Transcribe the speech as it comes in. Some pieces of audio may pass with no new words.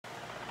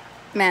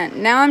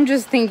Man, now I'm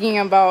just thinking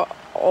about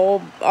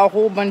a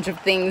whole bunch of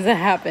things that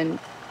happened.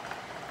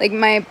 Like,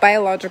 my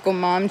biological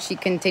mom, she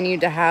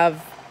continued to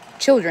have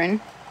children,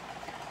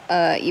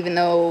 even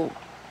though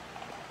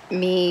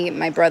me,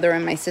 my brother,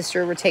 and my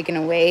sister were taken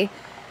away.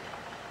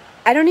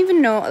 I don't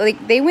even know,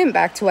 like, they went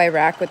back to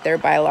Iraq with their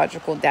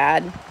biological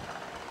dad,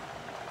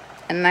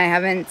 and I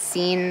haven't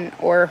seen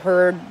or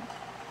heard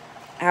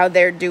how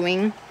they're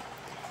doing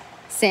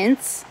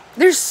since.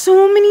 There's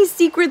so many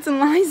secrets and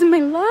lies in my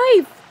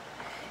life.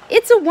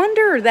 It's a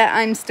wonder that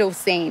I'm still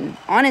sane,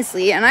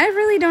 honestly, and I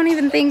really don't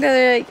even think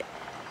that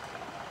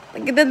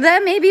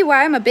that may be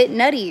why I'm a bit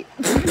nutty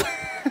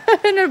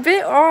and a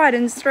bit odd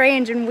and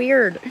strange and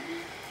weird.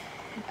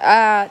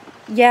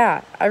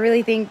 Yeah, I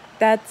really think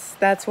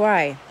that's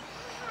why.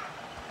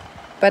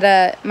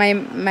 But my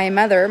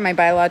mother, my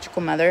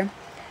biological mother,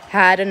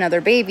 had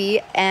another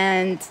baby,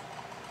 and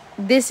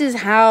this is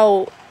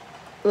how,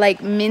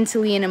 like,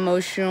 mentally and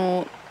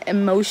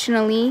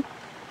emotionally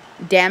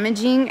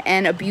damaging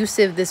and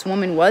abusive this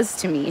woman was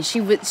to me.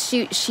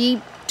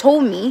 She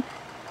told me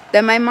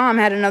that my mom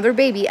had another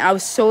baby. I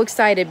was so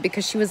excited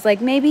because she was like,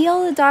 maybe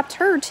I'll adopt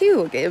her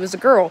too. It was a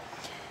girl.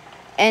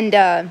 And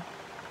I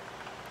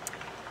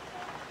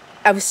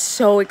was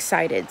so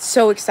excited.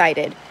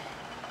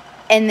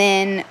 And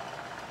then,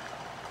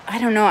 I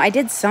don't know, I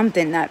did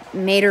something that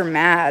made her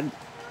mad.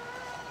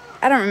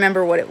 I don't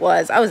remember what it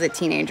was. I was a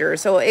teenager,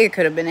 so it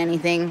could have been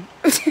anything.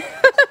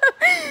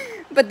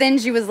 But then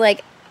she was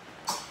like,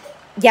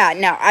 yeah,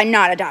 no, I'm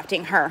not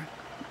adopting her.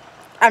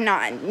 I'm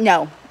not,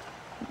 no.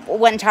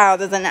 One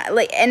child isn't,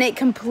 like, and it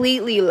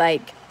completely,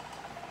 like,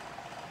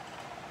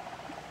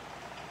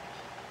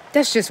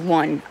 that's just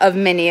one of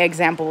many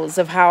examples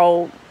of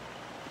how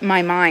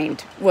my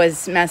mind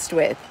was messed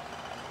with.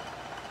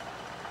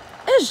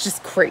 It was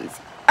just crazy.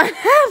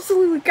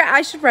 Absolutely,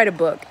 I should write a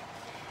book.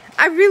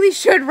 I really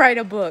should write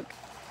a book.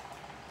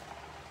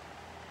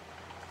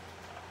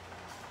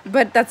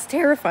 But that's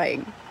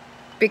terrifying.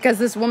 Because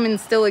this woman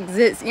still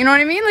exists. You know what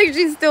I mean? Like,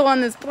 she's still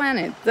on this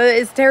planet.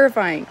 It's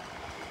terrifying.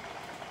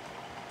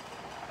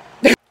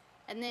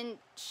 And then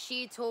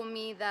she told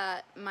me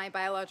that my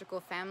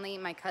biological family,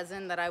 my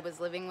cousin that I was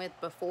living with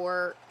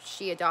before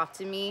she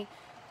adopted me,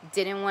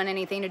 didn't want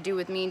anything to do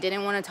with me,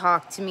 didn't want to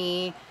talk to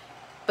me.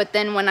 But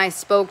then when I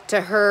spoke to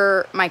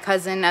her, my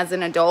cousin, as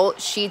an adult,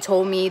 she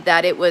told me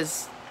that it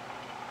was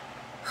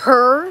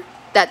her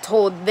that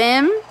told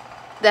them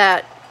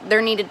that there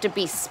needed to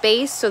be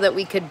space so that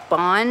we could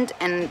bond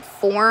and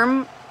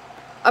form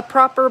a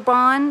proper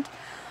bond.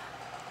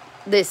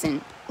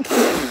 Listen.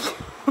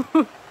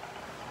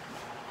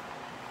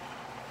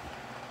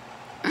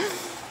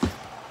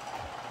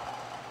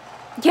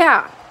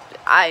 Yeah,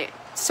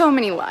 so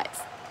many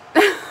lies.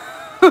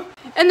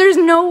 And there's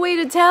no way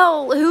to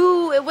tell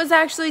who was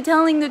actually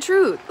telling the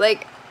truth.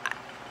 Like,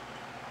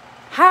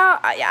 how,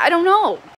 I don't know.